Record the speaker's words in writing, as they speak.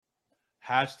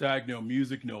Hashtag no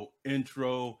music, no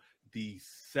intro. The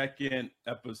second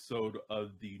episode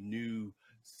of the new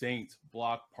Saints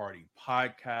Block Party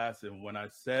podcast. And when I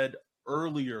said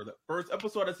earlier, the first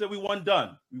episode, I said we weren't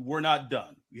done. We were not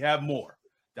done. We have more.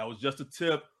 That was just a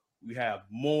tip. We have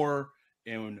more.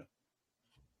 And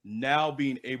now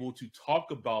being able to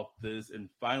talk about this and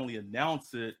finally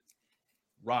announce it,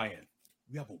 Ryan,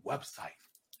 we have a website.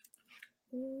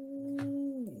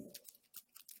 Ooh.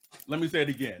 Let me say it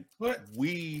again. What?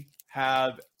 We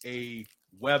have a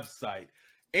website.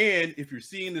 And if you're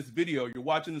seeing this video, you're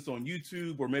watching this on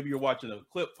YouTube, or maybe you're watching a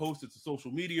clip posted to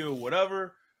social media or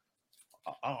whatever.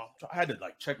 I had to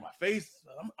check my face.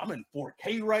 I'm in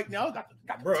 4K right now. I got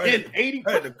bro, 1080.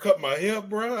 I had to cut my hair,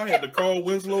 bro. I had the Carl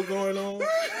Winslow going on. You know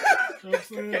what I'm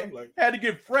saying? I'm like, had to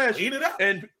get fresh. Eat it out.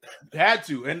 And had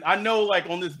to. And I know,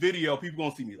 on this video, people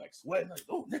gonna see me sweating.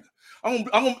 Oh, nigga,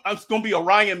 it's gonna be a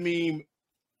Ryan meme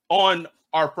on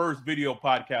our first video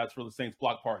podcast for the Saints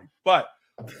Block Party. But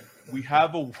we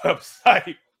have a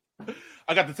website.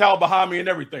 I got the towel behind me and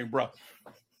everything, bro.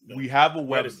 We have a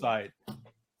website,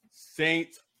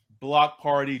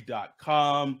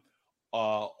 saintsblockparty.com.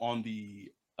 On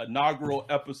the inaugural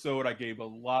episode, I gave a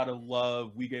lot of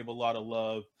love. We gave a lot of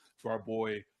love to our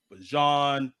boy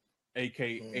Bajan,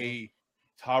 aka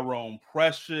Tyrone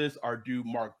Precious, our dude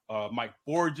Mike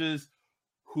Borges,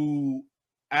 who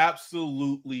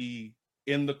absolutely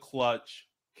in the clutch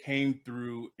came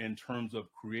through in terms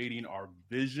of creating our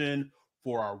vision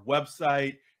for our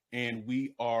website, and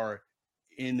we are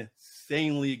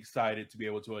insanely excited to be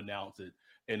able to announce it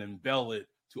and unveil it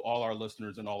to all our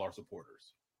listeners and all our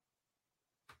supporters.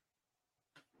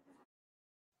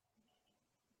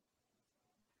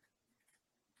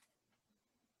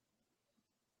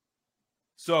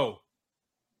 So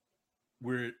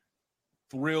we're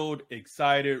thrilled,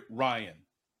 excited. Ryan,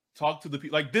 talk to the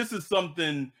people. This is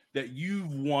something that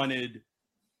you've wanted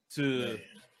to.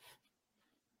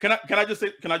 Man. Can I just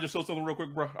show something real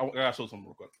quick, bro? I gotta show something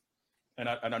real quick. And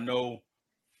I know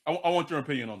I want your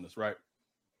opinion on this, right?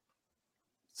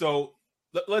 So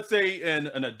let's say in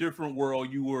a different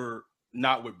world you were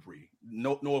not with Bree.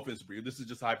 No offense, Bree. This is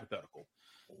just hypothetical.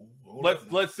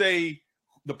 Let's say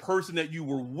the person that you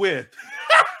were with,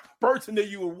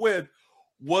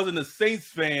 wasn't a Saints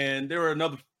fan. They were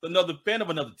another fan of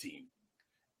another team,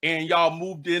 and y'all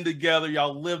moved in together.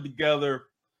 Y'all lived together.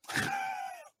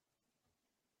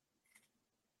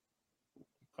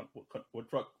 What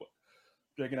truck?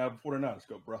 Drinking out of 49ers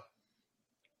cup, bro.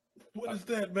 What is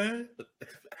that, man?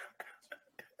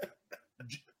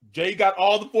 Jay got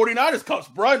all the 49ers cups,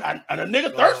 bro, and a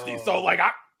nigga thirsty. So I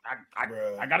got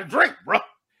to drink, bro.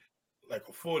 Like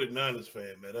a 49ers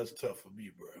fan, man, that's tough for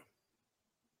me, bro.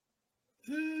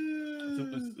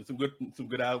 Some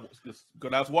good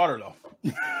ass water though.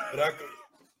 But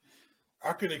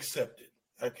I could accept it.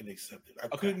 I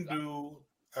couldn't do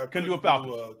a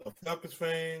Falcons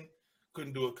fan.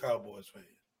 Couldn't do a Cowboys fan.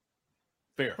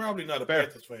 Fair. Probably not a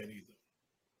Panthers fan either.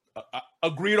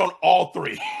 Agreed on all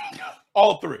three.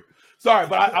 All three. Sorry,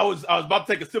 but I was about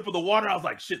to take a sip of the water. I was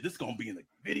like, shit, this is gonna be in the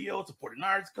video. It's a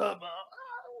 49ers cup.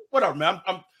 Whatever, man.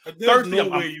 I'm There's thirsty. no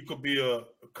way you could be a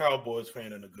Cowboys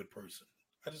fan and a good person.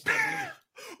 I just don't believe it.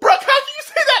 Bro, how can you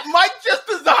say that? Mike just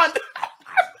designed.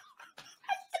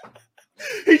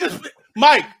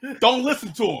 Mike, don't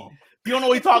listen to him. You don't know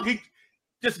what he's talking.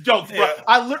 Just jokes, bro.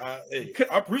 I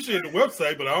appreciate the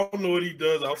website, but I don't know what he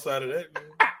does outside of that. Man.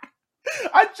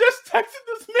 I just texted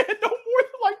this man no more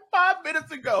than 5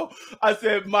 minutes ago. I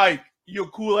said, Mike, you're a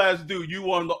cool ass dude. You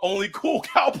one of the only cool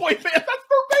Cowboy fans. That's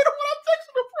verbatim what I'm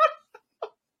texting him, bro.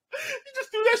 You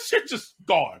just do that shit, just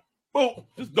gone. Boom,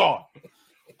 just gone.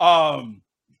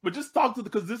 But just talk to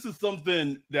because this is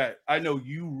something that I know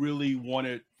you really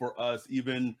wanted for us,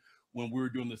 even when we were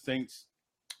doing the Saints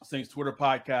Twitter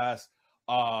podcast.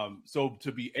 So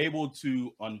to be able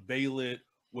to unveil it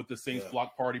with the Saints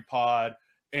Block Party pod,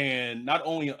 and not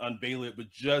only unveil it, but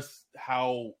just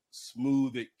how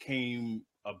smooth it came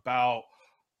about.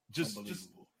 Just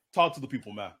talk to the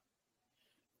people, man.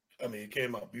 I mean, it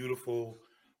came out beautiful.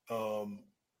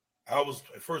 At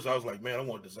first I was like, man, I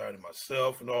want to design it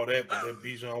myself and all that. But then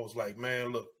Bijan was like,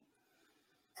 man, look,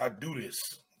 I do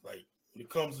this. Like, when it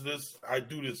comes to this, I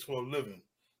do this for a living.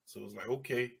 So it was like,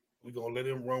 okay, we're going to let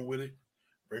him run with it.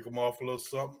 Break him off a little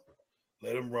something.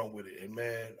 Let him run with it. And,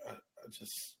 man, I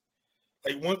just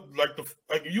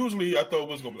usually I thought it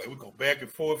was going to be we go back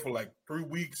and forth for 3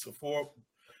 weeks or 4,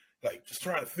 just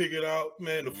trying to figure it out.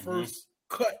 Man, the first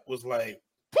cut was like,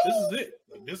 this is it.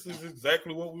 This is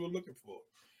exactly what we were looking for.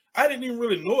 I didn't even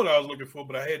really know what I was looking for,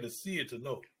 but I had to see it to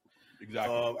know.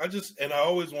 Exactly. I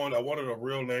wanted a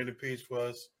real landing page for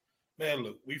us. Man,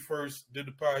 look, we first did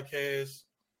the podcast.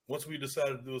 Once we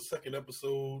decided to do a second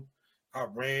episode, I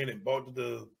ran and bought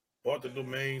the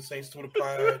domain Saints to the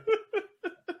Pod.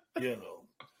 You know,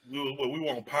 we were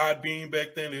on Podbean back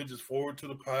then. It was just forward to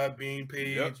the Podbean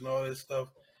page and all that stuff.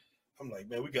 I'm like,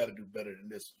 man, we got to do better than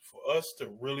this. For us to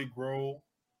really grow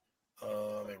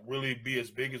and really be as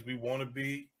big as we want to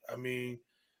be, I mean,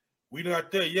 we're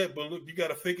not there yet, but look, you got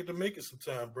to fake it to make it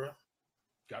sometime, bro.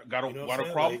 Got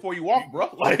to crawl before you walk, bro.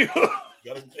 Like,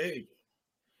 hey,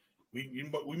 we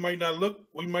might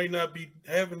not be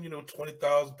having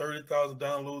 20,000, 30,000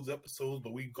 downloads episodes,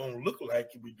 but we gonna look like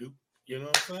we do. You know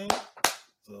what I'm saying?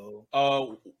 So,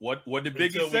 what did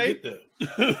Biggie say?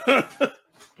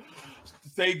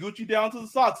 Say Gucci down to the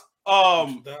socks.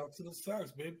 Down to the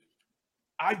socks, baby.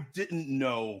 I didn't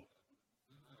know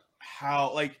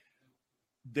how, like,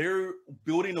 they're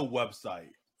building a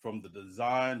website from the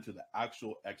design to the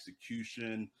actual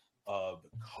execution of the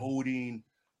coding.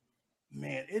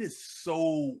 Man, it is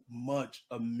so much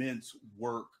immense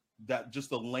work that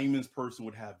just a layman's person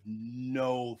would have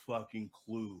no fucking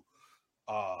clue.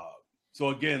 So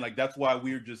again, like, that's why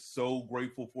we're just so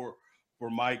grateful for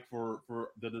Mike for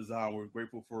the design. We're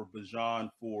grateful for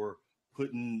Bijan for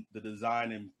putting the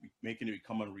design and making it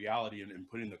become a reality and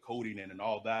putting the coding in and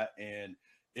all that. And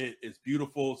it's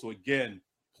beautiful. So again,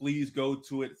 please go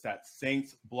to it. It's at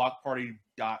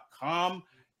saintsblockparty.com.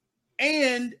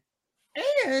 And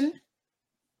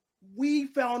we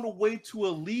found a way to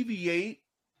alleviate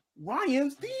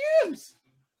Ryan's DMs.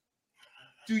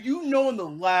 Do you know, in the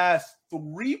last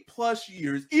 3+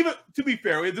 years, even, to be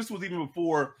fair, this was even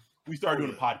before we started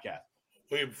doing a podcast.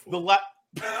 Way before. The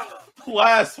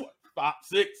last 5,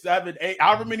 6, 7, 8,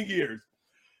 however many years,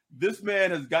 this man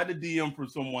has got a DM for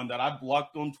someone that I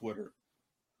blocked on Twitter.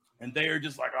 And they are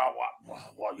just like, oh,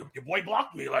 well, your boy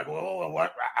blocked me. Like, well,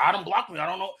 what? Adam blocked me. I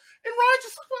don't know. And Ryan's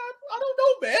just like, I don't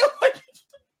know, man. Like,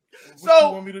 what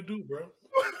you want me to do, bro?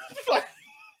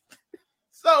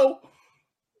 So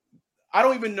I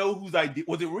don't even know whose idea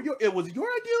was it. Was it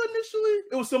your idea initially?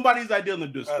 It was somebody's idea in the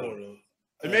Discord. I don't know.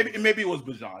 And maybe it was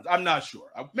Bijan's. I'm not sure.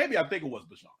 I think it was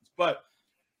Bijan's. But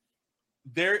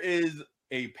there is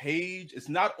a page. It's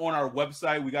not on our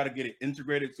website. We got to get it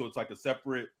integrated, so it's like a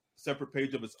separate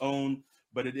page of its own.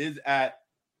 But it is at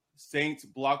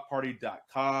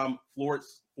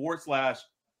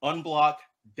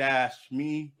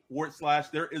saintsblockparty.com/unblock-me/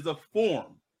 there is a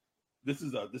form. This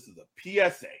is a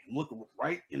PSA. Look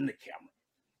right in the camera.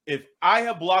 If I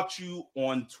have blocked you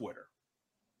on Twitter,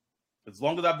 as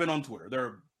long as I've been on Twitter, there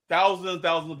are thousands and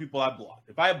thousands of people I've blocked.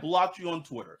 If I have blocked you on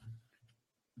Twitter,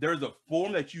 there's a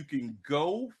form that you can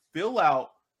go fill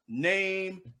out,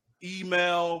 name,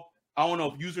 email. I don't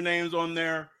know if username's on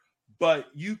there,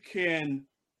 but you can,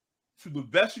 to the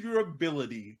best of your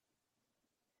ability,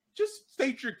 just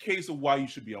state your case of why you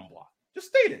should be unblocked. Just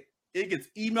state it. It gets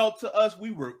emailed to us.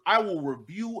 I will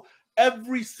review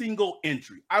every single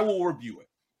entry. I will review it.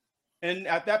 And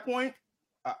at that point,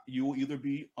 you will either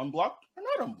be unblocked or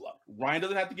not unblocked. Ryan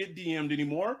doesn't have to get DM'd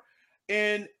anymore.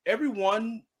 And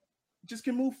everyone just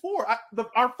can move forward.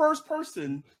 Our first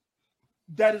person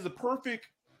that is a perfect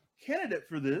candidate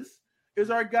for this is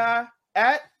our guy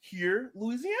at Here,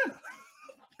 Louisiana.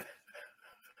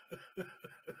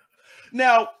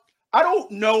 Now, I don't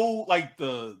know, like,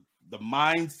 the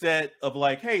mindset of,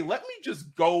 like, hey, let me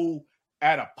just go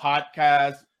at a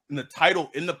podcast, and the title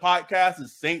in the podcast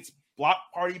is Saints Block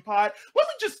Party Pod. Let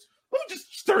me just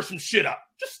stir some shit up.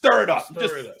 Just stir it up.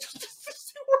 Just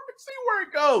see where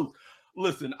it goes.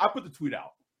 Listen, I put the tweet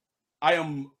out. I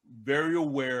am very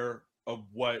aware of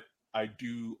what I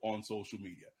do on social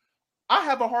media. I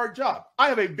have a hard job. I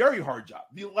have a very hard job.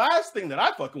 The last thing that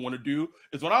I fucking want to do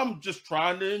is, when I'm just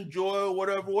trying to enjoy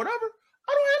whatever, I don't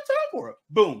have time for it.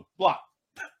 Boom, block.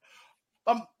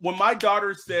 When my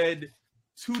daughter said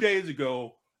 2 days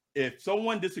ago, if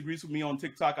someone disagrees with me on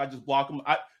TikTok, I just block them.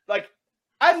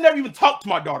 I've never even talked to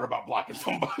my daughter about blocking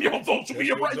somebody on social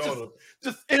media. Right?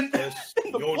 Just in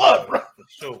the blood, bro. For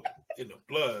sure. In the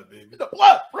blood, baby. In the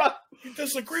blood, bro. You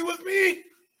disagree with me?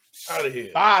 Out of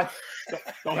here. Bye.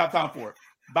 Don't have time for it.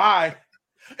 Bye.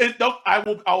 And I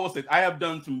will say, I have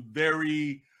done some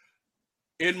very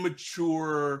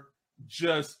immature,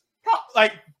 just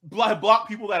like block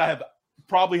people that I have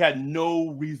probably had no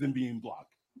reason being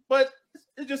blocked. But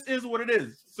it just is what it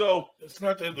is. So it's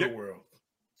not the end of the world.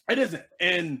 It isn't.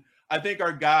 And I think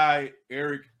our guy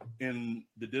Eric in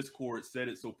the Discord said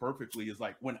it so perfectly. Is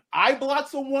like, when I block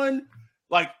someone,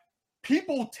 like,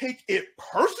 people take it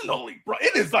personally, bro.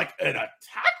 It is like an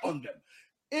attack on them.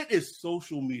 It is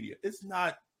social media. It's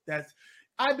not.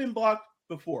 I've been blocked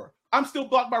before. I'm still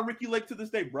blocked by Ricky Lake to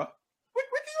this day, bro.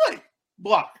 Ricky Lake.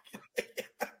 block. Think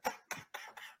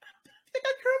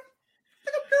I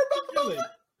care about the motherfucker?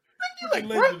 You like,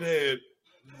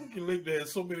 Ricky Lake had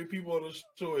so many people on the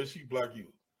show and she blocked you.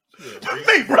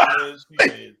 Me, bro. She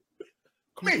had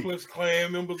Ku Klux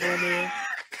Klan members on there.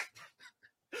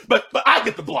 But I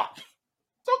get the block.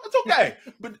 So it's okay.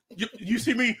 But you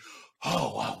see me,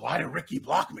 oh, wow, why did Ricky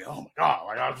block me? Oh, my God.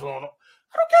 Like, I don't care.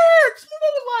 Just move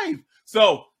on with life.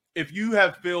 So if you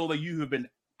feel that you have been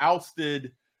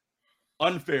ousted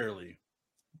unfairly,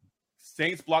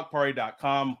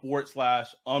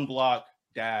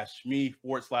 saintsblockparty.com/unblock-me/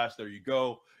 there you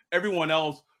go. Everyone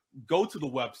else, go to the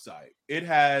website.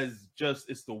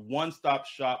 It's the one-stop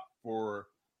shop for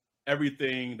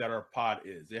everything that our pod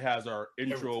is. It has our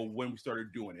intro when we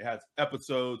started doing it. It has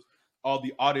episodes, all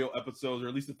the audio episodes, or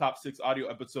at least the top 6 audio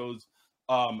episodes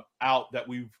out that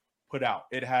we've put out.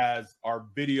 It has our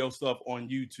video stuff on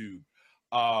YouTube.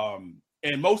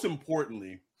 And most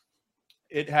importantly,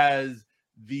 it has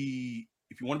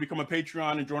if you want to become a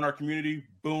Patreon and join our community,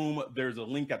 boom, there's a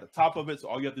link at the top of it. So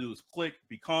all you have to do is click,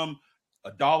 become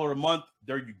 $1 a month.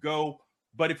 There you go.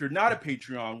 But if you're not a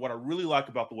Patreon, what I really like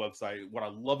about the website, what I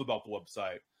love about the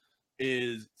website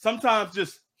is sometimes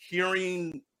just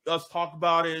hearing us talk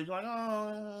about it, like,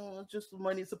 oh, it's just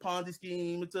money, it's a Ponzi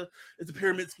scheme, it's a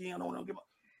pyramid scheme. I don't want to give up.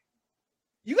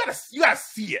 You gotta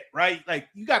see it, right? Like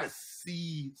you gotta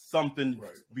see something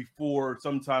before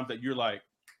sometimes that you're like,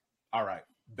 all right,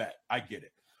 bet, I get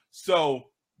it. So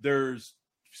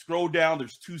scroll down,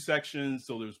 there's 2 sections.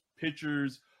 So there's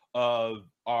pictures of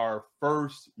our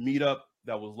first meetup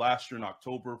that was last year in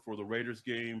October for the Raiders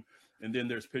game. And then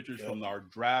there's pictures from our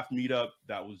draft meetup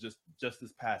that was just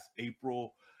this past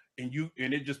April. And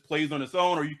it just plays on its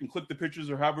own, or you can click the pictures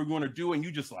or however you want to do, and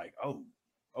you just like, oh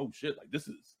shit, like this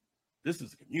is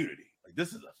a community. Like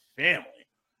this is a family.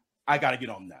 I gotta get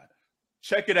on that.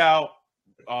 Check it out.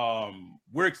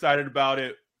 We're excited about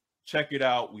it. Check it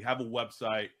out. We have a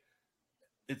website.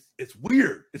 It's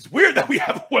weird. It's weird that we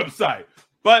have a website.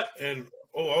 But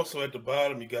also at the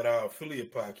bottom, you got our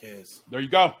affiliate podcast. There you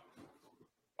go.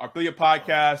 Our affiliate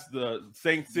podcast, the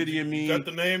Saint City and Me. You got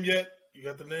the name yet?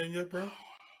 Bro?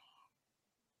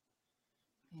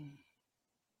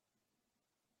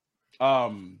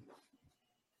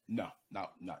 No,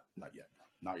 not yet.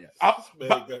 Not yet.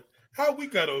 How we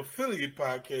got an affiliate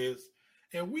podcast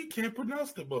and we can't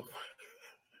pronounce the book?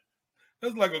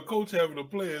 That's like a coach having a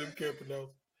player that can't pronounce.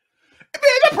 Man,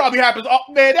 that probably happens.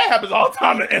 That happens all the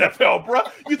time in the NFL, bro.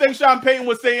 You think Sean Payton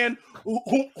was saying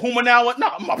Humanawa? No,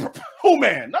 who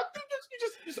man? You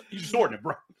just sorting it,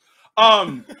 bro.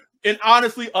 And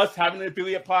honestly, us having an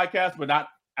affiliate podcast but not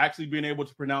actually being able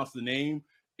to pronounce the name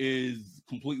is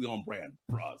completely on brand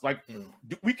for us. Like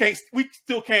we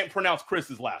still can't pronounce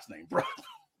Chris's last name, bro.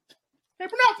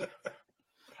 Can't pronounce it.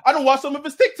 I don't watch some of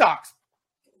his TikToks.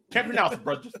 Can't pronounce it,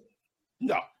 bro. Just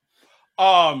no.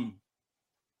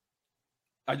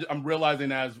 I'm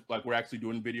realizing as like we're actually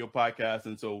doing video podcasts,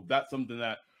 and so that's something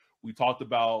that we talked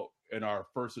about in our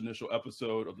first initial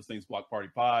episode of the Saints Block Party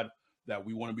Pod, that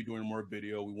we want to be doing more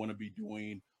video, we want to be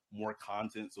doing more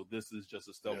content. So this is just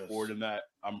a step forward in that.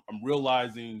 I'm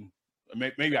realizing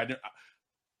maybe I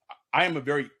am a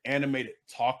very animated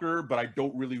talker, but I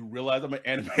don't really realize I'm an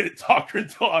animated talker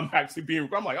until I'm actually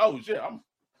I'm like, oh shit, I'm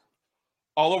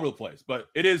all over the place. But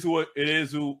it is who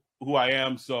I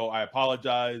am. So I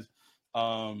apologize.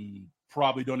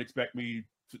 Probably don't expect me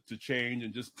to change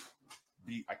and just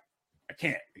be. I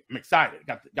can't. I'm excited.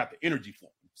 Got the energy for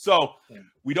me. So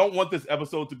we don't want this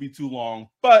episode to be too long,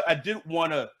 but I did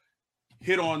want to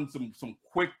hit on some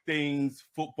quick things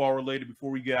football related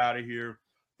before we get out of here.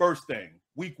 First thing,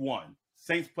 week 1,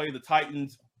 Saints play the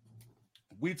Titans.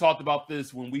 We talked about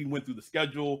this when we went through the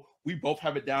schedule. We both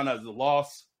have it down as a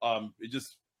loss. It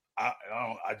just I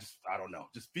don't know.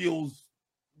 Just feels,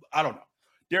 I don't know.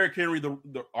 Derrick Henry,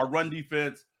 our run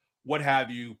defense, what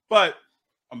have you. But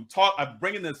I'm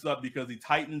bringing this up because the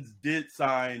Titans did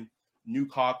sign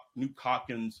DeAndre Nuke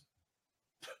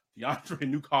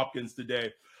Hopkins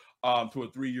today to a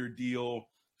 3-year deal.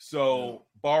 So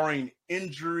barring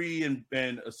injury and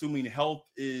assuming health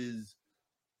is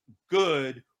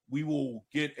good, we will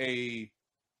get a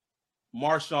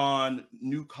Marshawn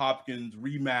Nuke Hopkins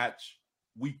rematch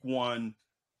week 1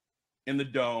 in the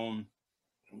Dome.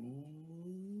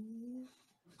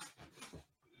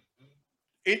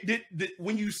 It did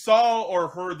when you saw or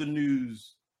heard the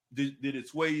news, did it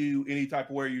sway you any type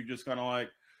of way? You're just kind of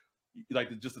like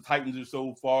just the Titans are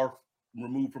so far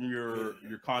removed from your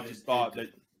conscious thought that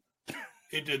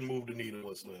it didn't move the needle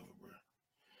whatsoever, bro.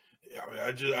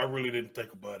 I mean, I really didn't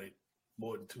think about it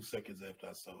more than 2 seconds after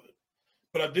I saw it.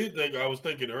 But I was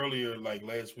thinking earlier, like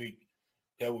last week,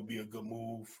 that would be a good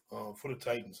move for the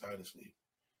Titans, honestly.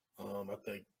 I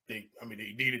think they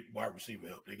needed wide receiver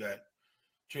help. They got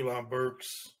Treylon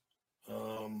Burks.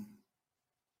 How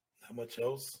much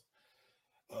else?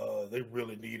 They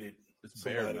really needed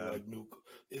somebody like Nuke.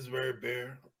 It's very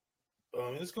bare.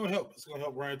 It's going to help. It's going to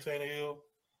help Ryan Tannehill.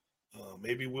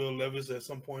 Maybe Will Levis at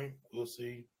some point. We'll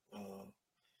see.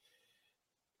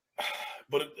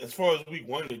 But as far as week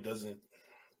 1, it doesn't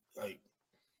like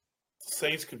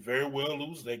Saints could very well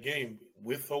lose that game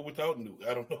with or without Nuke.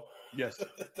 I don't know. Yes.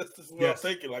 That's just what I'm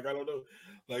thinking. Like, I don't know.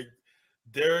 Like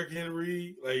Derrick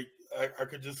Henry, like I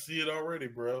could just see it already,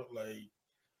 bro. Like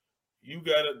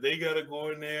they gotta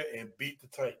go in there and beat the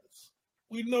Titans.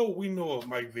 We know a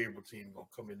Mike Vrabel team gonna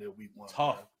come in there week 1.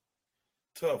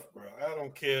 Tough, bro. I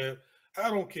don't care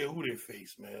who they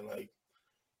face, man. Like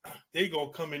they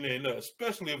gonna come in there, and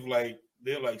especially if like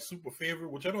they're like super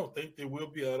favorite, which I don't think they will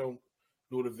be. I don't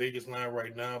know the Vegas line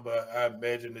right now, but I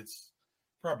imagine it's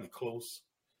probably close.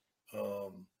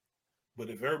 But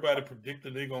if everybody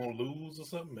predicted they're gonna lose or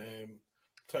something, man,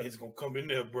 Titans gonna come in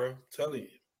there, bro. I'm telling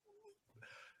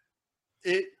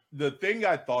you. The thing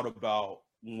I thought about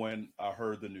when I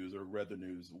heard the news or read the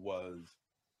news was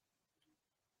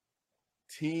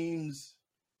teams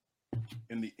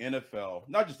in the NFL,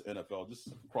 not just NFL, just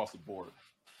across the board,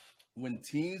 when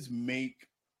teams make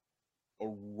a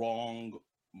wrong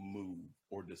move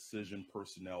or decision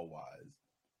personnel-wise,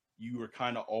 you are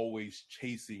kind of always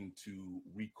chasing to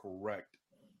recorrect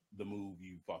the move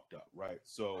you fucked up, right?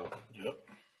 So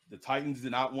the Titans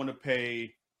did not want to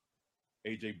pay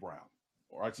A.J. Brown.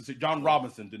 Or I should say John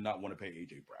Robinson did not want to pay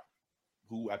A.J. Brown,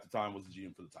 who at the time was the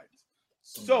GM for the Titans.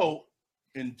 So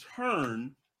in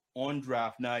turn, on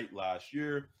draft night last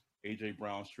year, A.J.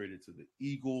 Brown's traded to the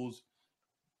Eagles.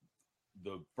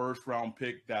 The first round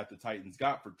pick that the Titans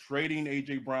got for trading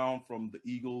A.J. Brown from the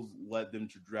Eagles led them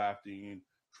to drafting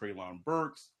Treylon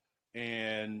Burks.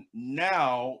 And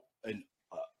now, an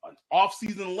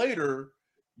offseason later,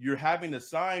 you're having to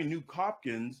sign Nuke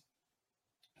Hopkins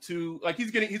to, like,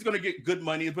 he's going to get good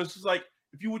money. But it's just like,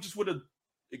 if you would have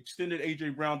extended A.J.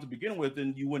 Brown to begin with,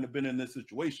 then you wouldn't have been in this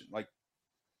situation. Like,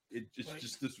 it's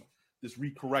just this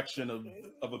recorrection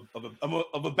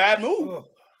of a bad move.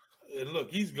 And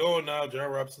look, he's gone now. John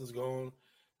Robinson's gone.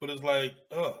 But it's like,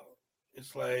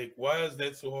 why is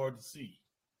that so hard to see?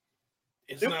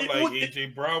 It's not like A.J.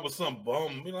 Brown was some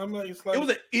bum. You know, I'm like, it's like it was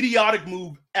an idiotic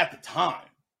move at the time.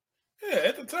 Yeah,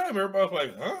 at the time, everybody was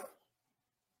like,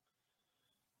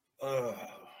 huh?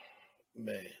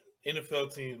 Man,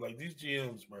 NFL teams, like these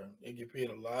GMs, bro, they get paid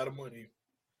a lot of money.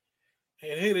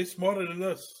 And hey, they smarter than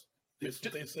us. That's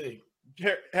what they say.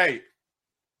 Hey,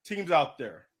 teams out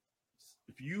there,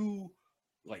 if you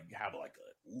like have like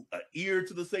an ear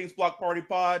to the Saints Block Party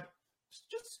Pod,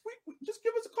 just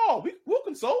give us a call. We'll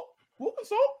consult.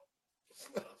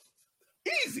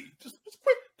 Easy. Just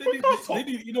quick. They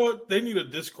need, you know what? They need a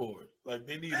Discord. Like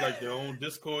they need like their own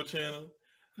Discord channel.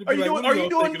 Are you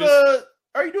doing the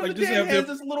Dan Hands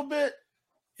just a little bit?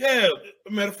 Yeah.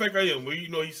 Matter of fact, I am. Well,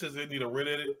 he says they need a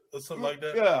Reddit or something like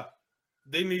that. Yeah.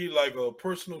 They need like a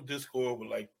personal Discord with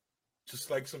like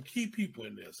just like some key people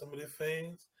in there, some of their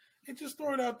fans, and just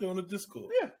throw it out there on the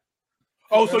Discord. Yeah.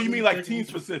 Oh, so you mean like team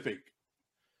specific?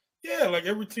 Yeah, like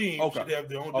every team should have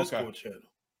their own Discord channel.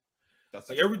 That's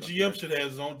like every GM should have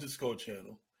his own Discord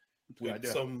channel with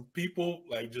some people,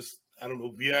 like just, I don't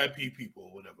know, VIP people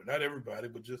or whatever. Not everybody,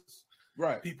 but just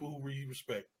people who we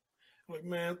respect. I'm like,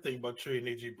 man, I'm thinking about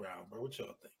trading A.J. Brown, bro. What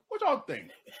y'all think?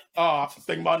 I'm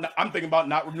thinking about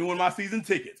not renewing my season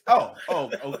tickets.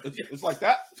 It's like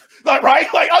that, like,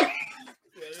 right? Like,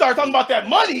 start talking about that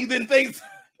money, then things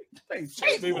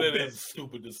change. Maybe that is a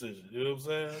stupid decision. You know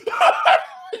what I'm saying?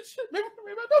 maybe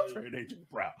I don't trade A.J.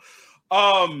 Brown.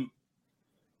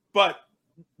 But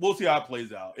we'll see how it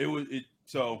plays out.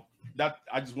 So that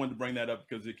I just wanted to bring that up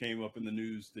because it came up in the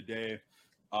news today.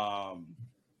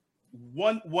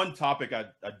 One topic I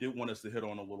did want us to hit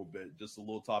on a little bit, just a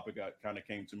little topic that kind of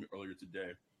came to me earlier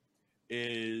today,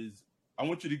 is I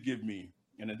want you to give me,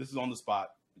 and this is on the spot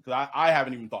because I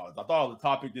haven't even thought of it. I thought of the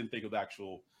topic, didn't think of the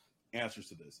actual answers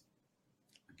to this.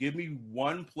 Give me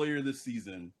one player this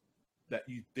season that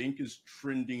you think is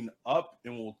trending up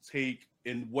and will take,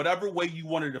 in whatever way you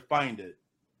wanted to find it,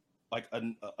 like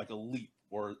a leap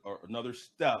or another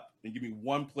step, and give me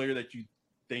one player that you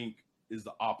think is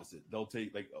the opposite. They'll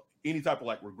take like any type of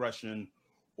like regression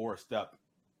or a step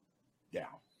down.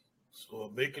 So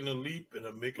I'm making a leap and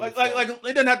I'm making like it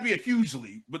doesn't have to be a huge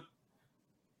leap, but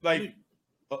like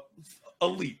a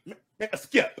leap, a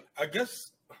skip. I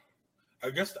guess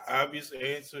the obvious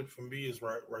answer for me is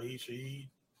Raheem Shaheed,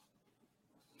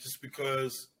 just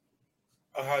because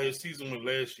how his season went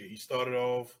last year. He started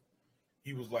off,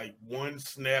 he was like one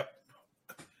snap.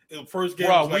 The first game,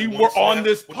 bro, was like we one were snap, on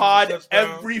this which was a pod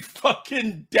touchdown. every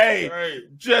fucking day,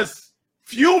 Right. just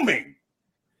fuming.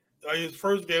 Like his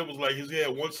first game was like he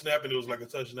had one snap and it was like a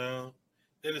touchdown.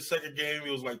 Then the second game,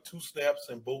 it was like two snaps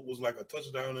and both was like a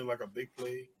touchdown and like a big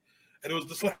play. And it was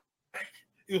just like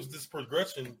it was this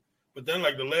progression. But then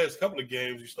like the last couple of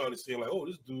games, you started seeing like, oh,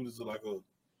 this dude is like a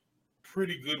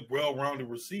pretty good, well-rounded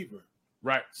receiver.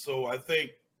 Right. So I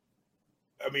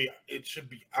mean, it should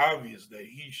be obvious that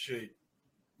he should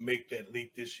make that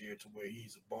leap this year to where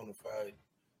he's a bona fide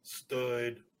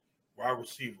stud wide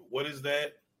receiver. What is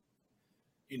that?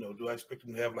 You know, do I expect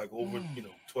him to have like over,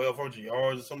 1,200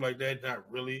 yards or something like that? Not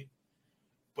really.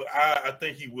 But I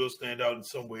think he will stand out in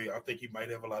some way. I think he might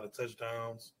have a lot of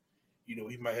touchdowns. You know,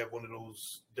 he might have one of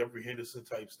those Devery Henderson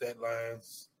type stat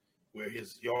lines where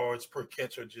his yards per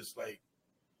catch are just like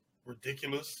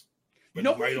ridiculous. But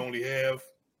he might only have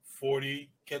 40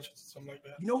 catches, something like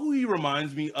that. You know who he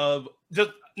reminds me of?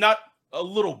 Just not a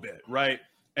little bit, right?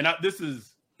 And this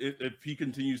is if he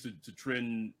continues to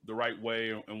trend the right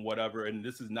way and whatever. And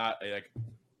this is not like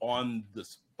on the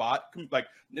spot, like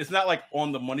it's not like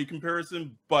on the money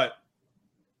comparison, but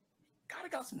kind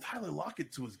of got some Tyler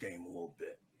Lockett to his game a little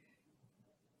bit.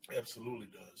 Absolutely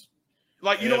does.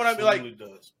 Like, you know what I mean? Like, absolutely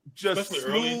does. just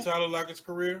especially early in Tyler Lockett's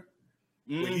career,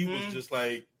 when he was Mhm. just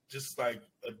like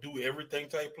a do everything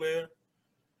type player.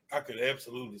 I could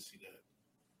absolutely see that.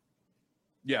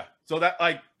 Yeah. So that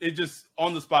like it just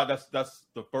on the spot, that's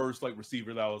the first like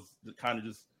receiver that kind of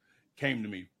just came to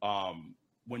me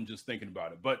when just thinking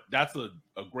about it. But that's a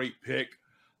great pick.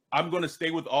 I'm gonna stay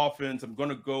with offense. I'm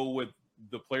gonna go with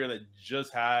the player that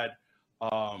just had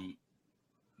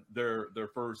their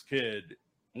first kid.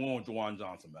 I'm going with Juwan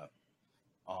Johnson, man.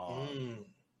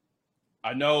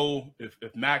 I know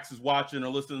if Max is watching or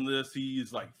listening to this,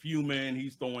 he's like fuming.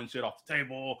 He's throwing shit off the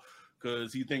table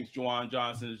because he thinks Juwan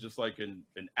Johnson is just like an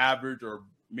average or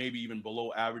maybe even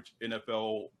below average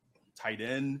NFL tight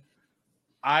end.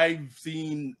 I've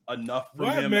seen enough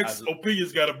from him. Max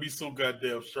opinion's got to be so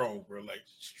goddamn strong, bro. Like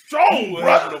strong, bro.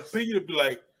 Have an opinion to be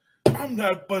like, I'm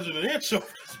not budging an inch over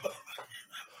this.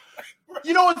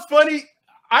 You know what's funny?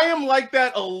 I am like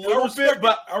that a little bit,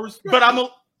 but I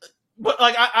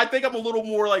think I'm a little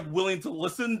more like willing to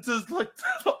listen to like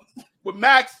with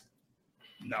Max.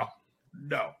 No.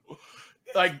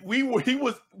 Like we were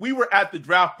at the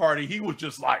draft party. He was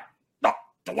just like, no,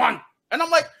 Juwan. And I'm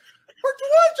like,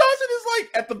 Juwan Johnson is like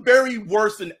at the very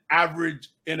worst an average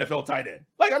NFL tight end.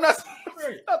 Like I'm not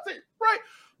saying right.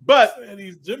 But and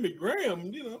he's Jimmy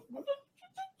Graham, you know.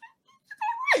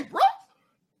 Right, bro.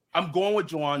 I'm going with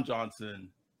Juwan Johnson.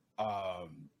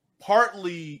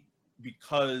 Partly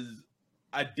because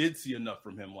I did see enough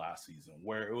from him last season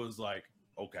where it was like,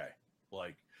 okay,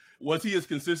 like, was he as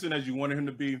consistent as you wanted him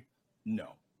to be?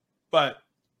 No. But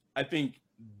I think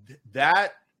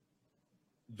that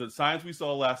the signs we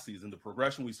saw last season, the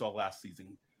progression we saw last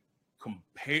season,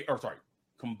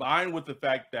 combined with the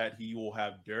fact that he will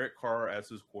have Derek Carr as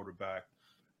his quarterback,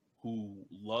 who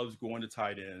loves going to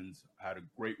tight ends, had a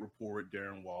great rapport with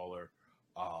Darren Waller.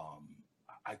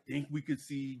 I think we could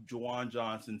see Juwan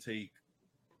Johnson take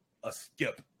a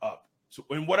skip up. So,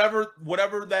 and whatever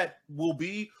that will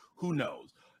be, who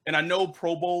knows? And I know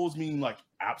Pro Bowls mean like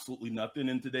absolutely nothing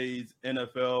in today's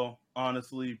NFL,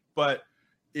 honestly. But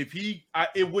if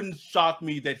it wouldn't shock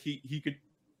me that he could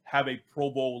have a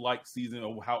Pro Bowl like season,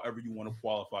 or however you want to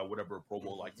qualify whatever a Pro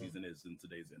Bowl like season is in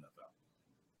today's NFL.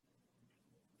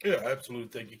 Yeah, I absolutely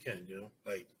think he can. You know,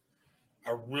 like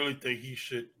I really think he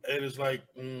should. And it's like,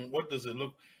 what does it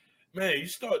look? Man, you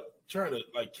start trying to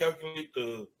like calculate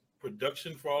the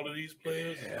production for all of these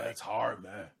players. Yeah, it's hard,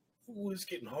 man. Ooh, it's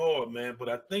getting hard, man. But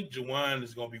I think Juwan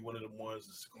is going to be one of the ones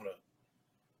that's going to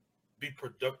be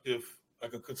productive,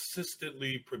 like a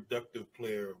consistently productive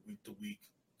player week to week,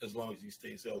 as long as he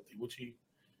stays healthy, which he's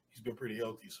been pretty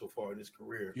healthy so far in his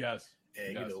career. Yes.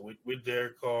 And, you know, with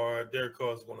Derek Carr is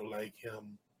going to like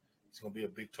him. He's going to be a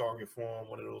big target for him,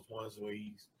 one of those ones where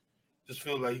he's just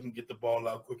feels like he can get the ball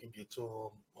out quick and get to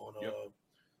him on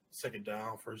second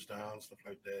down, first down, stuff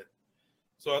like that.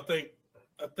 So I think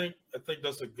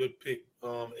that's a good pick.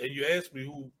 And you asked me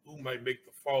who might make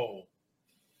the fall.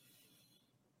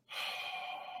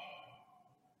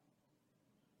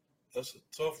 That's a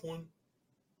tough one.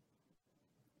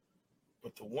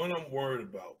 But the one I'm worried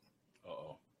about.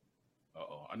 Uh-oh.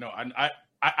 I know.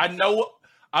 I know.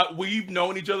 We've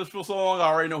known each other for so long. I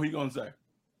already know who you're gonna say. What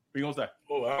you gonna say?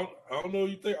 Oh, I don't know what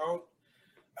you think.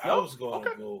 I was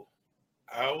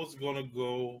gonna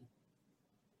go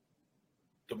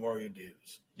Demario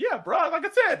Davis. Yeah, bro. Like I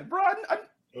said, bro.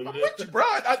 I'm with you, bro.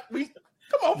 Come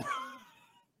on.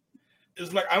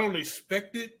 It's like I don't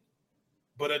expect it,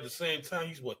 but at the same time,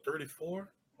 he's what, 34?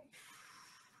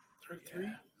 33?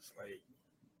 Yeah. It's like,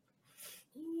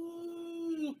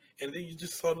 ooh. And then you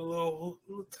just saw the little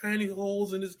tiny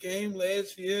holes in his game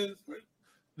last year. Like,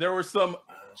 there were some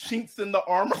chinks in the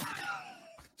armor.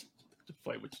 Just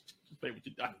play with you.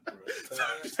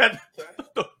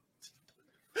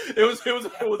 It was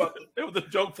a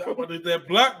joke. Talk about that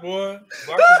block, boy.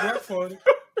 Block for it.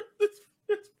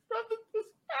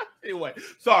 Anyway,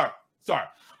 sorry. Sorry,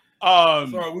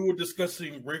 we were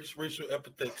discussing racial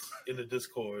epithets in the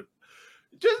Discord.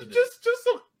 Just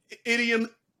some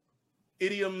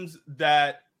idioms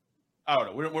that I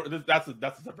don't know. That's a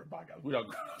separate podcast. We don't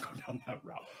go down that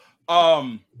route.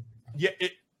 I'm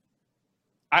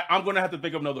going to have to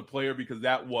think of another player because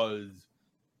that was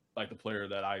like the player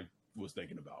that I was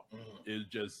thinking about. Is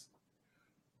just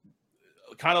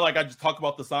kind of like I just talked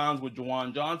about the signs with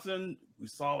Juwan Johnson. We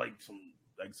saw like some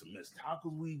missed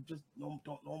tackles we just don't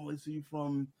normally see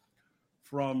from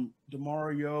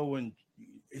DeMario, and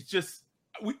it's just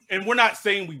we're not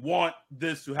saying we want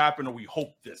this to happen or we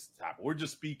hope this to happen. We're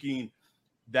just speaking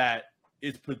that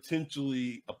it's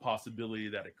potentially a possibility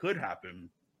that it could happen.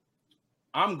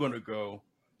 I'm gonna go,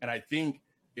 and I think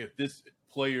if this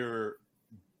player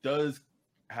does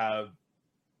have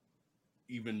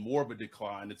even more of a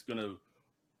decline, it's gonna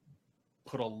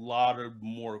put a lot of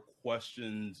more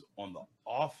questions on the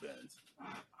offense.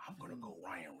 I'm gonna go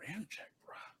Ryan Ramczyk,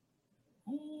 bro.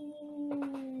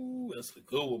 Ooh, that's a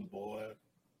good one, boy.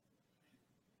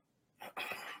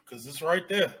 Because it's right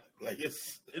there. Like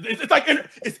it's like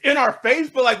it's in our face,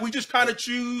 but like we just kind of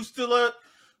choose to look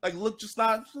just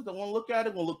not. Don't want to look at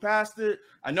it. We'll look past it.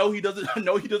 I know he doesn't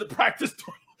practice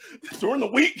during the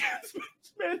week.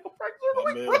 Man, he'll practice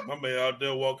during the week. My man out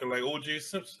there walking like O.J.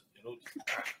 Simpson. You know.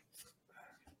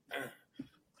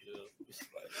 It's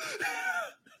like,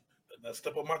 not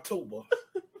step on my toe, boy.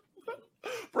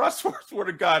 Bro, I swear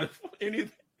to God, if any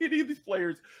of these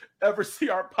players ever see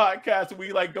our podcast and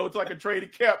we like go to like a training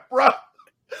camp, bro,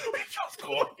 we just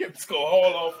go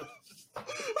haul off.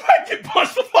 I get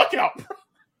punched the fuck out, bro.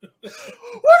 Why did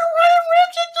Ryan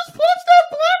Ramczyk just punch that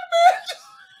black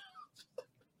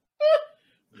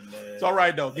man? It's all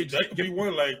right though. That could be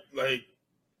one like the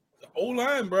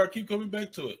O-line, bro. I keep coming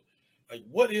back to it. Like,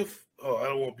 what if? Oh, I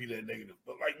don't want to be that negative,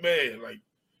 but like, man, like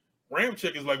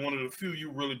Ramczyk is like one of the few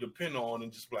you really depend on,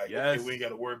 and just like, yes. Okay, we ain't got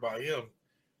to worry about him.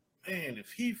 Man,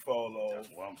 if he fall off, that's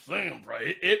what I'm saying, bro.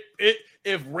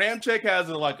 If Ramczyk has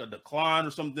a decline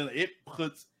or something, it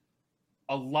puts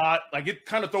a lot, like it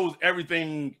kind of throws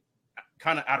everything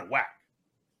kind of out of whack.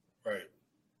 Right.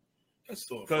 That's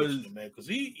so unfortunate, man, because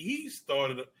he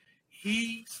started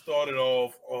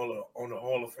off on the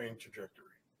Hall of Fame trajectory.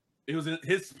 It was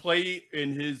his play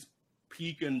in his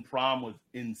peak and prime was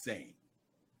insane.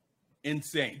 You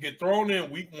get thrown in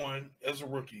week one as a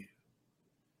rookie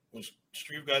when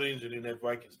Steve got injured in that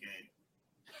Vikings game,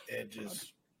 and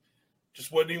just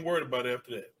wasn't even worried about it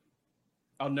after that.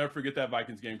 I'll never forget that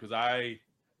Vikings game because I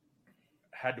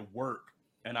had to work,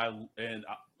 and I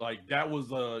like that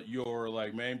was your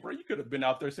like, man, bro, you could have been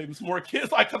out there saving some more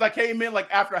kids, like because I came in like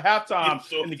after halftime,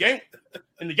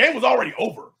 and the game was already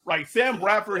over. Right, Sam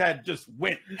Bradford had just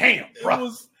went ham,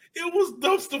 bro. It was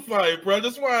dumpster fire, bro.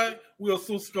 That's why we are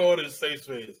so scarred as Saints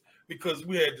fans, because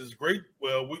we had this great.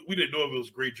 Well, we didn't know if it was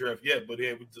a great draft yet, but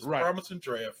it was this promising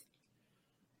draft.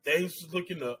 Things was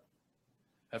looking up.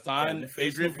 That's on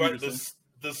Adrian Peterson.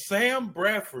 The Sam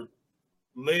Bradford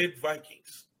led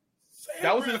Vikings.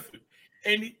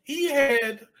 And he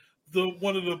had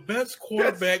one of the best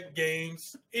quarterback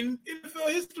games in NFL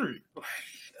history.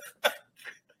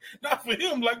 Not for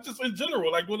him, like just in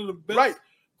general, like one of the best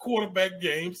quarterback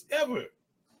games ever.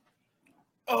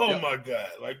 Oh my God!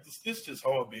 Like it's just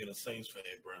hard being a Saints fan,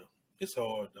 bro. It's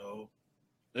hard, though.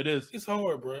 It is. It's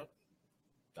hard, bro.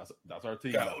 That's our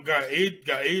team. Got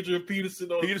Adrian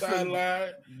Peterson on the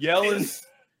sideline yelling.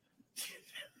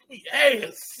 We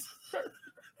ass.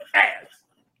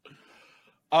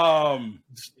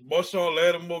 Marshawn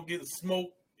Lattimore getting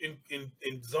smoked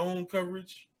in zone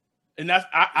coverage, and that's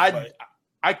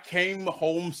I came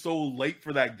home so late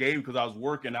for that game because I was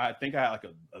working. I think I had like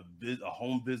a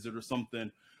home visit or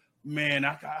something. Man,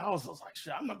 I was like,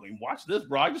 shit, I'm not going to watch this,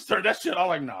 bro. I just turned that shit. I'm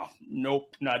like, no,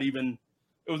 nope, not even.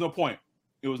 It was no point.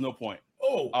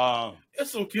 Oh,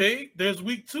 it's okay. There's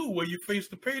week 2 where you face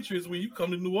the Patriots when you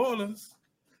come to New Orleans.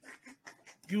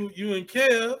 You and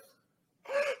Kev.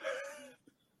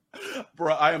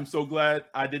 Bro, I am so glad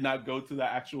I did not go to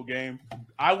that actual game.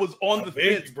 I was on the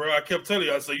fence, bro. I kept telling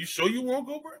you, I said, "You sure you won't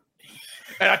go, bro?"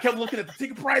 And I kept looking at the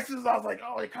ticket prices. I was like,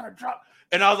 "Oh, it kind of dropped."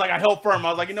 And I was like, I held firm. I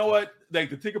was like, you know what? Like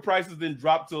the ticket prices then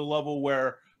dropped to a level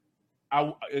where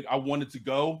I wanted to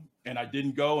go, and I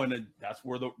didn't go, and then that's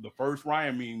where the first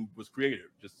Ryan meme was created.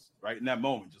 Just right in that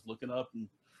moment, just looking up and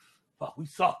fuck, we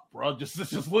suck, bro. Just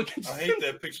looking. I hate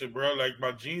that picture, bro. Like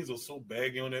my jeans are so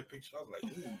baggy on that picture. I was like,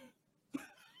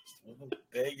 ooh,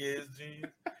 baggy ass jeans.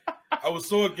 I was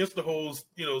so against the whole,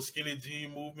 skinny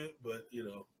jean movement, but they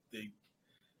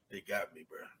got me,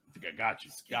 bro. I got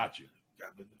you. Got you.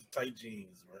 Got me with the tight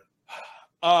jeans, bro.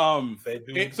 Fat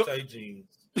dude with tight jeans.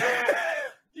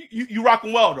 You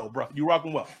rocking well though, bro. You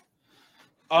rocking well.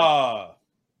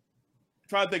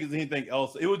 Trying to think of anything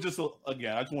else. It was just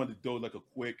again, I just wanted to do like a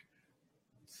quick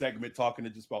segment talking to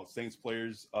just about Saints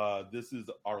players. This is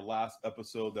our last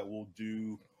episode that we'll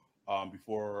do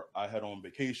before I head on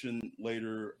vacation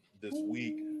later this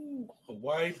week.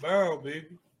 Hawaii bound,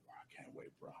 baby. I can't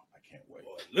wait, bro. I can't wait.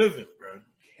 Boy, living, bro.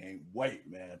 Can't wait,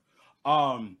 man.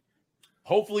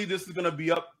 Hopefully this is gonna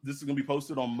be up. This is gonna be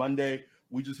posted on Monday.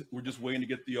 We're just waiting to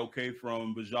get the okay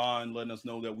from Bajan, letting us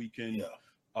know that we can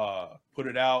put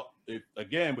it out. If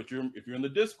you're in the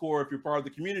Discord, if you're part of the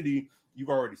community, you've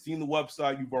already seen the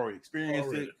website, you've already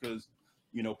experienced it because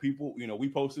people, we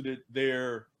posted it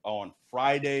there on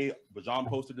Friday. Bajan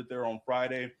posted it there on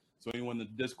Friday. So anyone in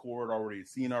the Discord already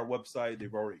seen our website,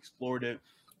 they've already explored it.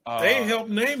 They helped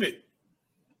name it.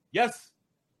 Yes.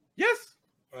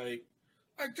 Like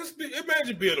just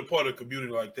imagine being a part of a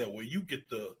community like that where you get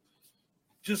to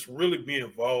just really be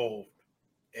involved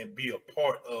and be a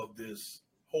part of this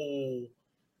whole,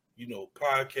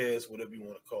 podcast, whatever you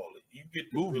want to call it. You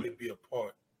get to really be a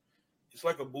part. It's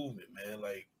like a movement, man.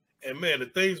 Like, and man, the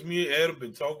things me and Adam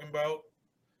been talking about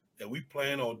that we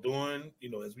plan on doing,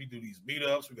 as we do these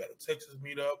meetups, we got a Texas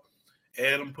meetup.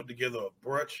 Adam put together a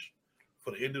brunch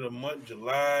for the end of the month,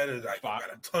 July. There's I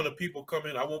got a ton of people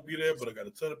coming. I won't be there, but I got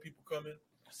a ton of people coming.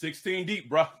 16 deep,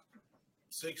 bro.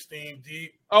 16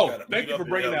 deep. Oh, thank you for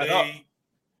bringing that up.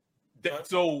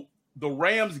 So the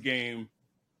Rams game,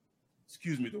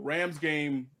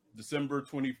 December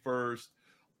 21st.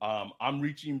 I'm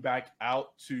reaching back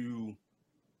out to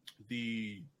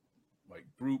the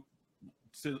group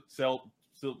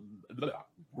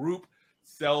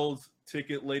sells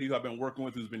ticket lady who I've been working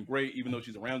with, who's been great, even though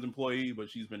she's a Rams employee, but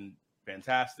she's been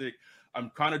fantastic. I'm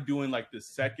kind of doing like the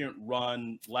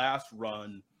last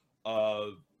run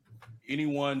of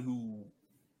anyone who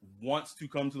wants to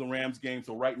come to the Rams game.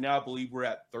 So right now, I believe we're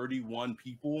at 31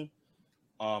 people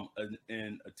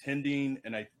and attending,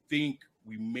 and I think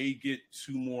we may get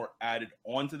 2 more added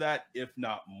onto that, if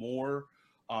not more.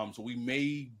 So we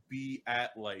may be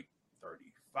at like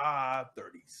 35,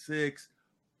 36.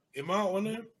 Am I on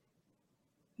there?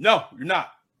 No, you're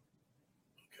not.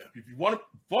 Okay. If you want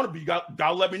to be, you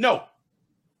gotta let me know.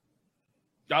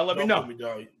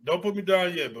 Don't put me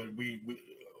down yet, but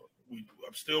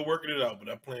I'm still working it out, but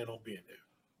I plan on being there.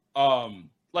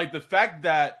 Like the fact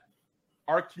that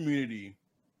our community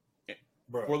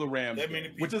for the Rams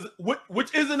game,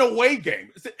 which is an away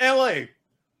game, it's in LA,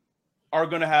 are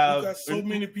gonna have. We got so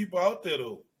many people out there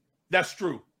though. That's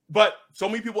true, but so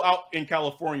many people out in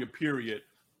California. Period.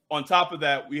 On top of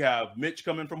that, we have Mitch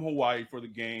coming from Hawaii for the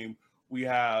game. We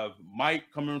have Mike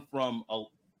coming from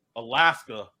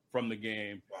Alaska from the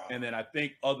game, and then I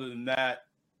think other than that,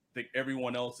 I think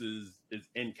everyone else is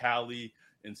in Cali,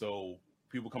 and so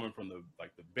people coming from the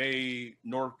Bay,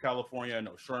 North California. I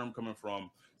know Sherm coming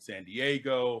from San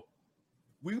Diego.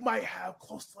 We might have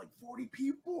close to 40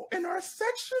 people in our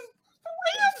section. The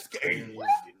Rams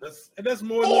game. That's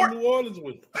more than New Orleans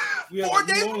with. We have 4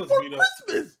 days before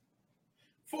Christmas.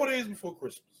 4 days before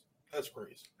Christmas. That's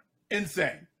crazy.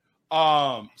 Insane.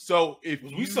 So if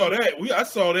we saw that, I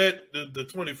saw that the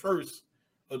 21st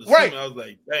of the season. I was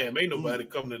like, damn, ain't nobody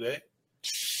coming to that.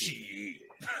 Shit.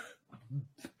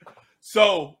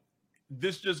 So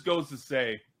this just goes to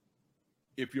say,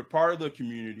 if you're part of the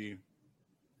community,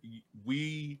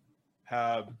 we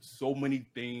have so many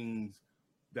things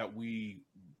that we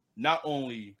not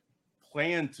only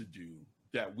plan to do,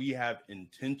 that we have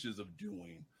intentions of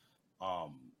doing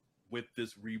with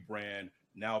this rebrand,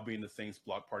 now being the Saints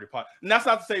Block Party Pod. And that's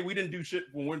not to say we didn't do shit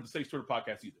when we're in the Saints Twitter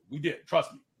podcast either. We did.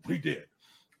 Trust me. We did.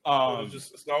 It's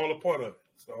all a part of it.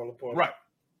 It's all a part of it.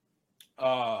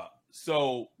 Right.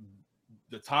 So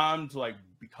the time to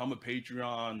become a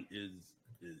Patreon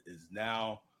is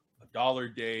now $1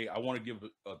 a day. I want to give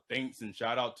a thanks and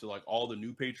shout out to all the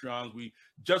new Patreons. We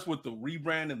just with the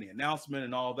rebrand and the announcement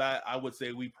and all that, I would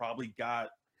say we probably got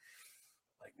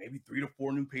maybe 3 to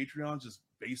 4 new Patreons just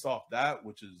based off that,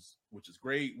 which is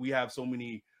great. We have so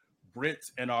many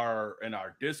Brits in our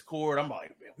Discord. I'm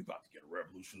like, man, we about to get a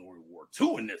Revolutionary War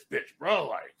II in this bitch, bro.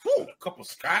 Like, whew. A couple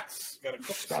Scots. Got a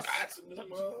couple Scots in this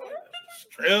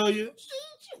Australia.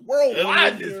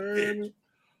 Worldwide this bitch.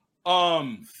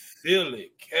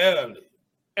 Philly, Cali.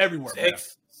 Everywhere,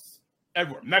 Texas. Man.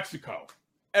 Everywhere. Mexico.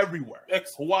 Everywhere.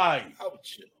 Hawaii.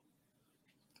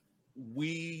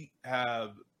 We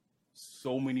have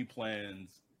so many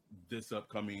plans this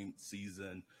upcoming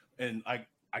season. And I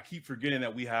keep forgetting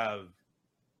that we have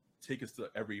tickets to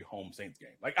every home Saints game.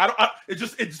 Like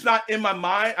it's not in my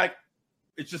mind.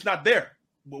 It's just not there.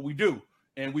 But we do,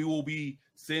 and we will be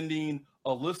sending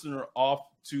a listener off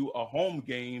to a home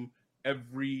game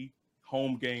every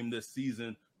home game this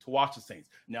season to watch the Saints.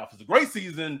 Now, if it's a great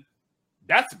season,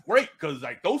 that's great because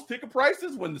like those ticket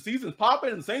prices when the season's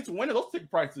popping and the Saints are winning, those ticket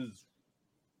prices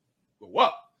go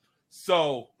up.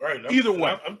 So either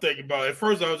way, I'm thinking about it. At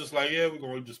first, I was just like, yeah, we're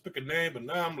gonna just pick a name, but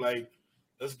now I'm like,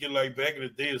 let's get like back in the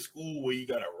day of school where you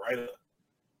gotta write a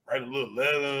little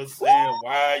letter saying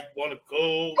why you want to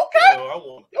go. Okay.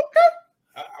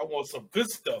 I want some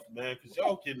good stuff, man, because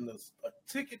y'all getting a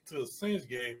ticket to a Saints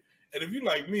game, and if you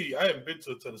like me, I haven't been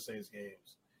to a ton of Saints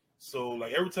games, so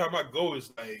like every time I go,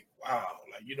 it's like wow,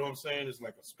 like you know what I'm saying? It's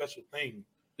like a special thing.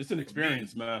 It's an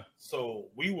experience, man. So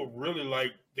we would really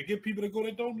like to get people to go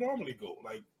that don't normally go.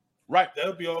 Like, right. That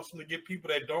would be awesome to get people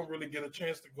that don't really get a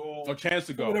chance to go. For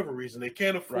whatever reason. They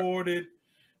can't afford it.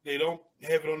 They don't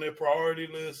have it on their priority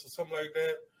list or something like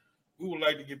that. We would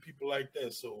like to get people like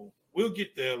that. So we'll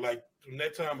get there. Like, when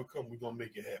that time will come, we're going to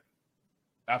make it happen.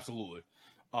 Absolutely.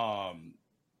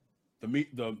 The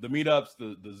meetups,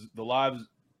 the live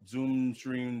Zoom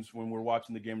streams when we're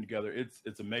watching the game together, it's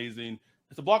amazing.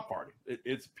 It's a block party.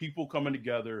 It's people coming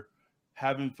together,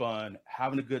 having fun,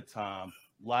 having a good time,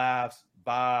 laughs,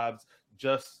 vibes.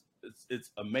 Just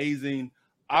it's amazing.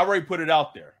 I already put it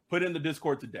out there. Put it in the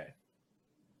Discord today.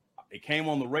 It came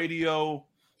on the radio.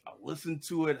 I listened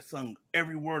to it. I sung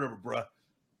every word of it, bro.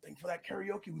 Thank you for that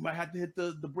karaoke. We might have to hit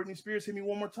the Britney Spears "Hit Me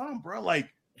One More Time," bro.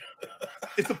 Like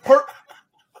it's the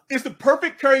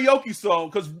perfect karaoke song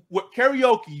because with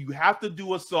karaoke you have to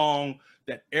do a song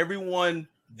that everyone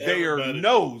there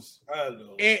knows. I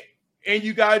know. And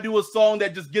you gotta do a song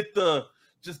that just get the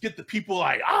people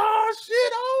like, oh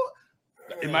shit, oh.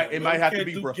 It might have to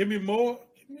be, bro. Give me more.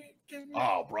 Give me.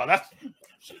 Oh, bro, that's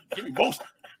give me most.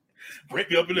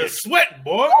 Brittany up in there sweating,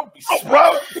 boy. Oh,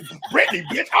 bro, Brittany,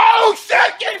 bitch. Oh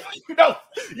shit,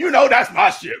 you know that's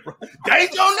my shit, bro.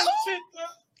 Danger on that shit.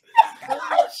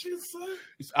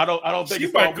 I don't think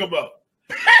she might come out.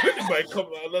 Brittany might come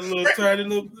out. That little tiny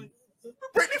little.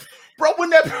 Brittany, bro, when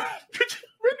that Brittany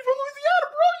from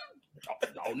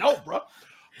Louisiana, bro. No, bro.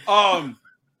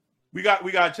 We got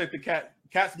to check the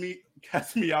Cats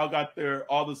Meow got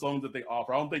all the songs that they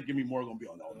offer. I don't think Give Me More gonna be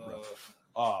on that one, bro.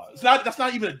 That's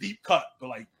not even a deep cut, but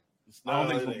like I don't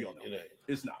think it's gonna be on that one.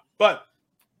 It's not. But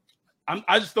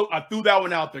I threw that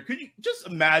one out there. Could you just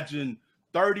imagine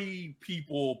 30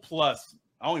 people plus?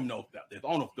 I don't even know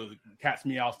if the Cats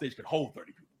Meow stage could hold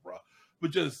 30 people, bro.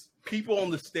 But just people on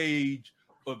the stage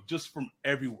of just from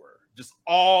everywhere, just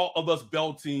all of us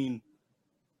belting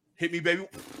 "Hit Me, Baby,"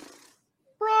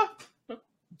 bruh.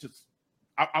 Just,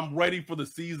 I'm ready for the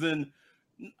season.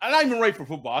 I'm not even ready for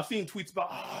football. I've seen tweets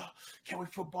about, can't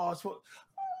wait for football. Football,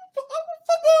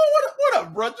 what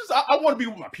up, bro? Just I want to be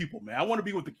with my people, man. I want to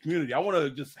be with the community. I want to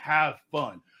just have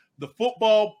fun. The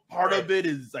football part of it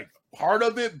is like part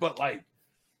of it, but like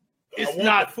it's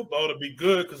not the football to be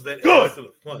good because that good. Adds to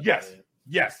the fun. Yes, man.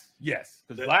 yes.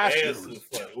 Because last year was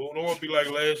fun. We don't want to be like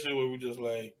last year where we just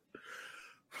like.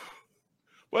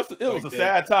 Well, it was a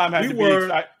sad time. Had to be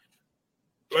excited.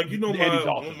 Like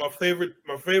one of my favorite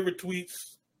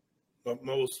tweets, my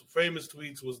most famous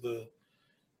tweets was the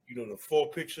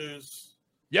 4 pictures.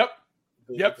 Yep.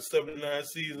 The 79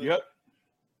 season. Yep.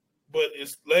 But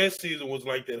last season was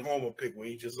like that Homer pick where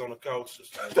he's just on the couch,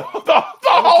 just like the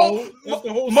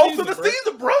whole most season, of the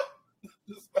season, bro.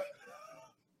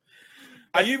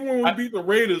 Even when we beat the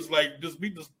Raiders, like just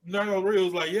beat the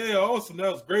Raiders, like yeah, awesome,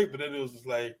 that was great. But then it was just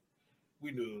like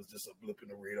we knew it was just a blip in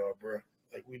the radar, bro.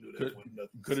 Like we knew that when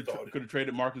nothing started. Could have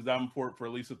traded Marcus Davenport for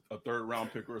at least a 3rd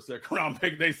round pick or a 2nd round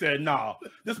pick. They said, "Nah,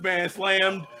 this man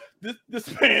slammed. This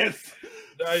man's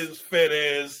now his fat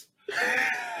ass."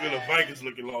 With the Vikings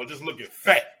looking long, just looking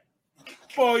fat.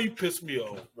 Boy, you pissed me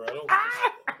off, bro.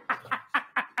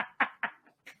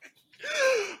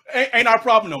 Ain't our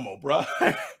problem no more, bro.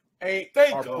 Ain't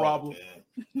our problem. Man.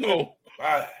 No.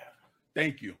 Bye.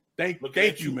 Thank you,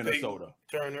 Minnesota.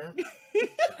 Turner.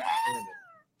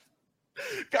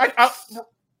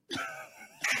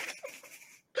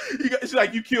 It's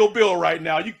like you Kill Bill right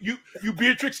now. You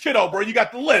Beatrix Kiddo, bro. You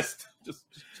got the list. Just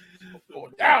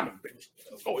going down them, bitch.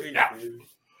 It's going down.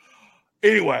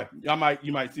 Anyway,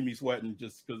 you might see me sweating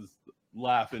just because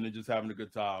laughing and just having a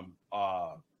good time.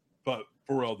 But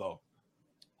for real though,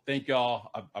 thank y'all.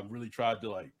 I've really tried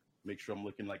to like make sure I'm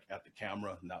looking like at the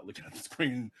camera, not looking at the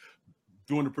screen.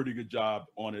 Doing a pretty good job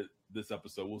on it this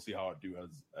episode. We'll see how I do as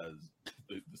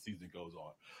the season goes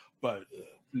on. But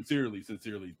sincerely,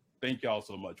 thank y'all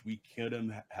so much. We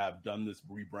couldn't have done this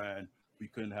rebrand. We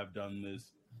couldn't have done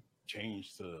this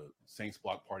change to Saints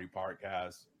Block Party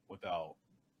Podcast without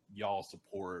y'all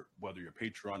support, whether you're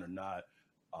Patreon or not.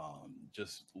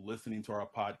 Just listening to our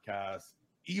podcast,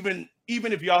 even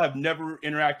if y'all have never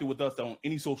interacted with us on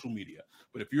any social media,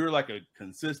 but if you're like a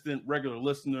consistent regular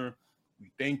listener, we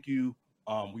thank you.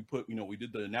 We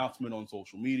did the announcement on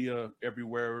social media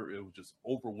everywhere. It was just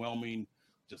overwhelming,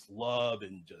 just love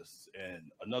and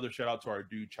another shout out to our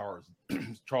dude Charles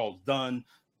Dunn,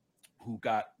 who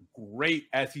got great,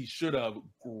 as he should have,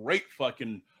 great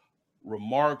fucking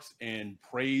remarks and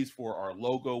praise for our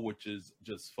logo, which is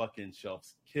just fucking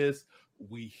chef's kiss.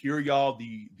 We hear y'all.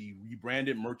 The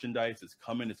rebranded merchandise is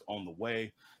coming. It's on the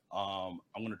way. I'm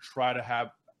gonna try to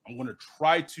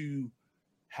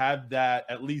have that,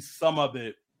 at least some of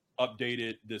it,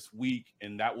 updated this week,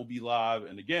 and that will be live.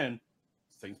 And again,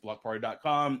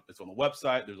 saintsblockparty.com. It's on the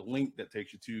website. There's a link that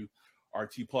takes you to our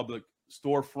TeePublic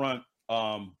storefront.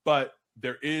 But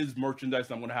there is merchandise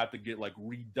I'm going to have to get like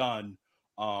redone.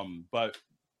 But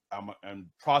I'm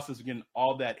processing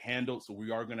all that handled. So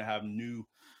we are going to have new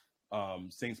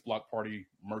Saints Block Party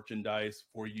merchandise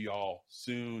for y'all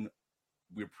soon.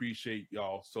 We appreciate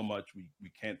y'all so much. We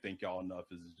can't thank y'all enough.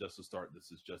 This is just the start.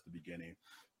 This is just the beginning.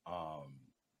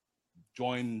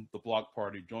 Join the block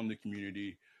party, join the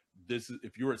community.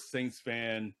 If you're a Saints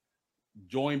fan,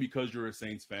 join because you're a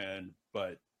Saints fan,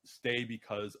 but stay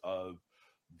because of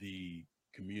the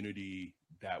community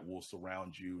that will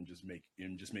surround you and just make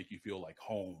you feel like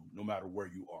home, no matter where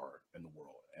you are in the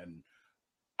world. And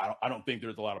I don't think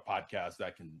there's a lot of podcasts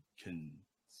that can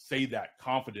say that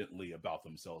confidently about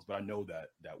themselves, but I know that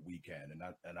we can, and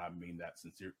I mean that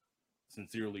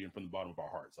sincerely and from the bottom of our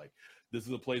hearts. Like, this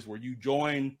is a place where you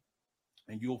join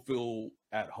and you'll feel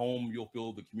at home. You'll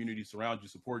feel the community surround you,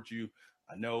 support you.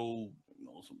 I know,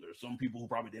 there's some people who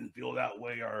probably didn't feel that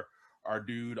way. Our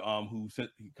dude who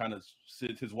kind of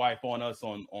sent his wife on us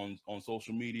on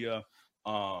social media.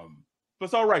 But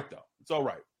it's all right though. It's all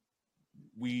right.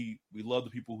 We love the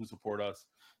people who support us,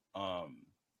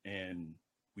 and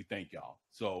we thank y'all.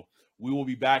 So we will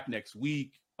be back next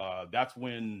week. That's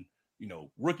when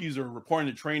rookies are reporting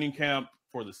to training camp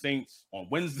for the Saints on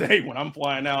Wednesday when I'm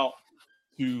flying out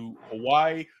to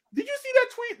Hawaii. Did you see that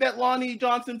tweet that Lonnie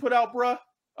Johnson put out, bruh?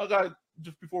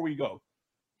 Just before we go,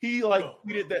 he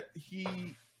tweeted that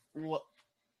he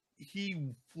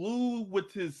flew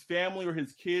with his family or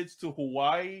his kids to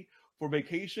Hawaii for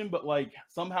vacation, but like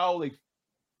somehow they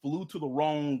flew to the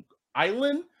wrong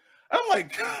island. I'm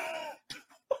like,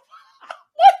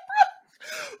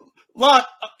 what, Lon?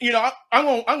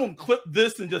 I'm gonna clip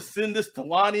this and just send this to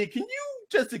Lonnie. Can you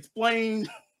just explain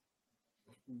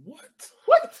what?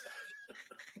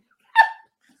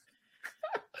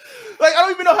 Like, I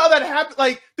don't even know how that happened.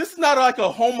 Like, this is not like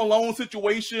a Home Alone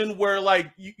situation where,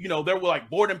 like, there were like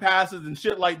boarding passes and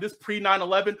shit like this pre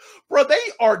 9/11. Bro, they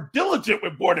are diligent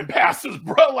with boarding passes,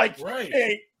 bro. Like, right.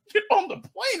 Hey, get on the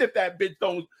plane if that bitch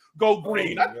don't go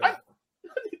green. I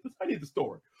need the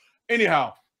story.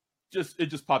 Anyhow, it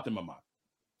just popped in my mind.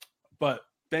 But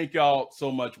thank y'all so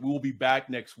much. We will be back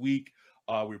next week.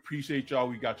 We appreciate y'all.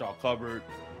 We got y'all covered.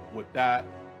 With that,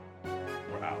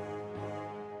 we're out.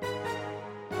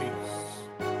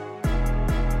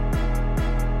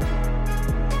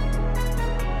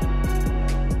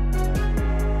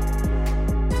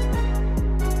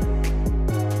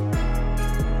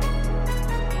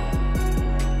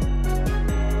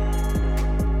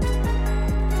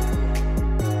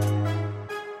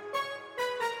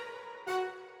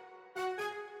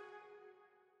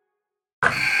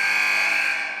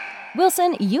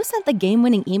 Wilson, you sent the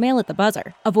game-winning email at the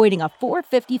buzzer, avoiding a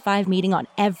 4:55 meeting on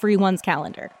everyone's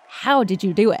calendar. How did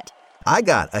you do it? I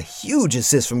got a huge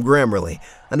assist from Grammarly,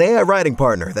 an AI writing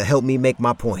partner that helped me make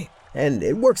my point. And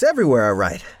it works everywhere I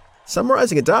write.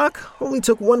 Summarizing a doc only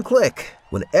took one click.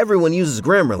 When everyone uses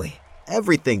Grammarly,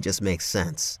 everything just makes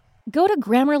sense. Go to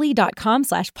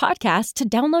Grammarly.com/podcast to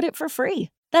download it for free.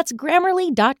 That's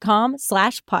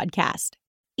Grammarly.com/podcast.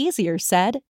 Easier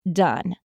said, done.